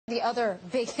the other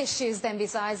big issues then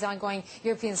besides the ongoing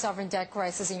European sovereign debt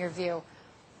crisis in your view?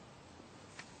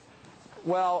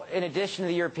 Well, in addition to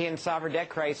the European sovereign debt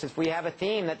crisis, we have a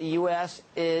theme that the U.S.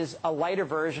 is a lighter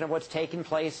version of what's taking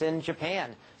place in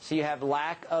Japan. So you have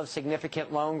lack of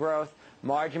significant loan growth,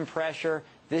 margin pressure.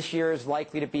 This year is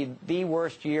likely to be the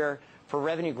worst year for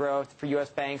revenue growth for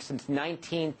U.S. banks since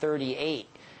 1938.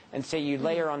 And so you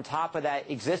layer on top of that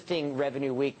existing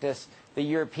revenue weakness the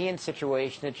European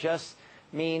situation. It just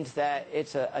means that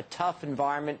it's a tough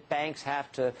environment. Banks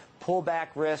have to pull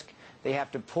back risk. They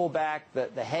have to pull back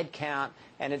the head count,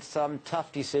 and it's some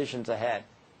tough decisions ahead.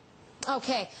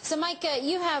 Okay, so Mike,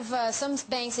 you have some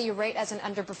banks that you rate as an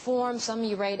underperform, some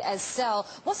you rate as sell.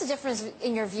 What's the difference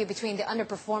in your view between the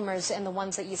underperformers and the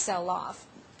ones that you sell off?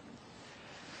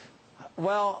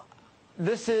 Well,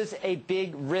 this is a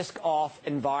big risk-off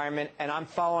environment, and I'm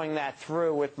following that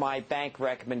through with my bank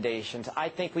recommendations. I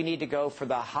think we need to go for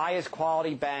the highest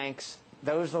quality banks.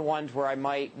 Those are the ones where I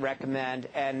might recommend,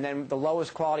 and then the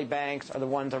lowest quality banks are the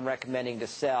ones I'm recommending to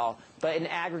sell. But in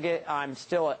aggregate, I'm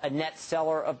still a net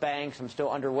seller of banks. I'm still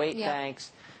underweight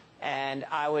banks, and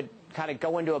I would kind of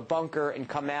go into a bunker and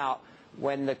come out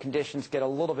when the conditions get a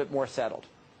little bit more settled.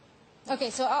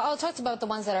 Okay, so I'll talk about the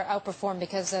ones that are outperformed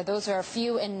because those are a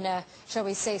few and, shall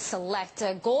we say, select.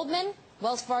 Goldman,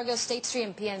 Wells Fargo, State Street,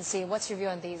 and PNC. What's your view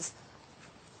on these?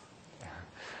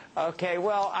 Okay,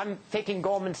 well, I'm taking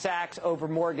Goldman Sachs over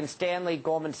Morgan Stanley.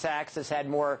 Goldman Sachs has had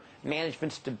more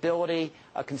management stability,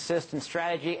 a consistent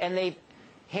strategy, and they've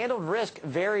handled risk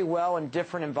very well in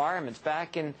different environments.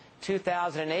 Back in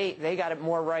 2008, they got it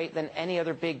more right than any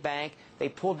other big bank. They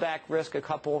pulled back risk a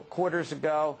couple quarters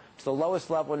ago to the lowest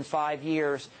level in 5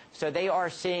 years. So they are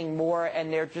seeing more,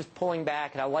 and they're just pulling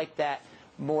back, and I like that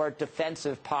more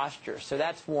defensive posture. So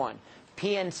that's one.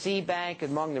 PNC Bank,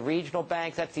 among the regional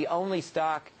banks, that's the only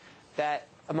stock that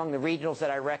among the regionals that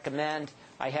I recommend.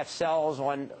 I have sells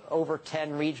on over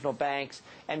 10 regional banks,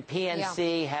 and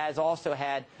PNC has also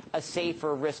had a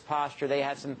safer risk posture. They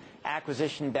have some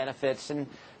acquisition benefits. And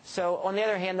so on the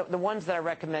other hand, the ones that I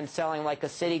recommend selling, like a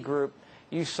Citigroup,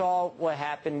 you saw what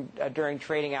happened during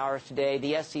trading hours today.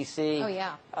 The SEC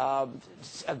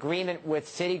agreement with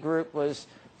Citigroup was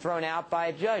thrown out by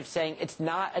a judge saying it's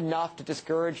not enough to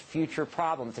discourage future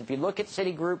problems. If you look at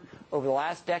Citigroup over the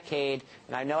last decade,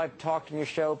 and I know I've talked on your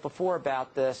show before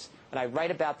about this, and I write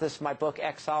about this in my book,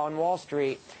 Exile on Wall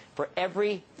Street, for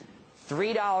every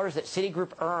 $3 that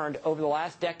Citigroup earned over the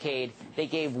last decade, they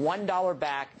gave $1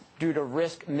 back due to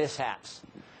risk mishaps.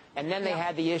 And then they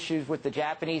had the issues with the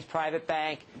Japanese private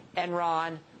bank,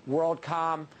 Enron,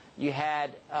 WorldCom. You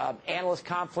had analyst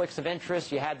conflicts of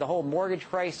interest. You had the whole mortgage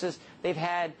crisis. They've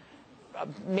had a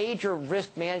major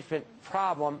risk management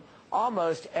problem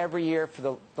almost every year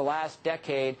for the last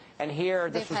decade. And here,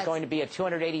 this was going to be a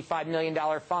 $285 million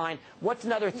fine. What's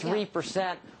another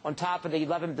 3% on top of the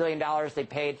 $11 billion they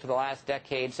paid for the last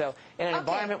decade? So in an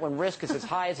environment when risk is as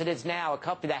high as it is now, a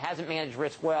company that hasn't managed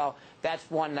risk well, that's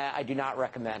one that I do not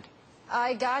recommend.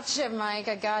 I gotcha, Mike.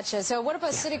 I gotcha. So what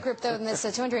about Citigroup, though, in this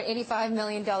 $285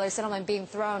 million settlement being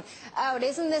thrown out?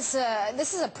 Isn't this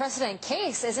this is a precedent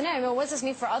case, isn't it? I mean, what does this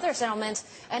mean for other settlements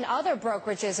and other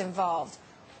brokerages involved?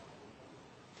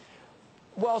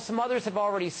 Well, some others have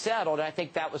already settled, and I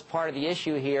think that was part of the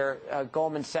issue here.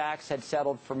 Goldman Sachs had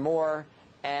settled for more,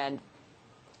 and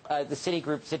the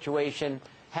Citigroup situation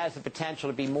has the potential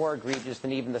to be more egregious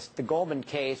than even the Goldman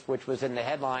case, which was in the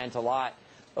headlines a lot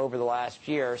over the last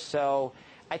year. So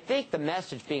I think the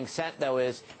message being sent, though,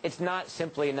 is it's not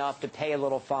simply enough to pay a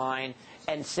little fine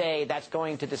and say that's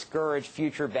going to discourage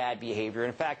future bad behavior.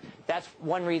 In fact, that's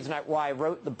one reason why I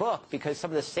wrote the book, because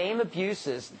some of the same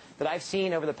abuses that I've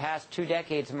seen over the past 2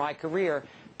 decades of my career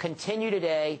continue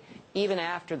today, even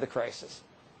after the crisis.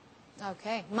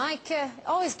 Okay. Mike,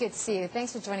 always good to see you.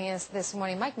 Thanks for joining us this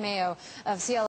morning. Mike Mayo of CLSA.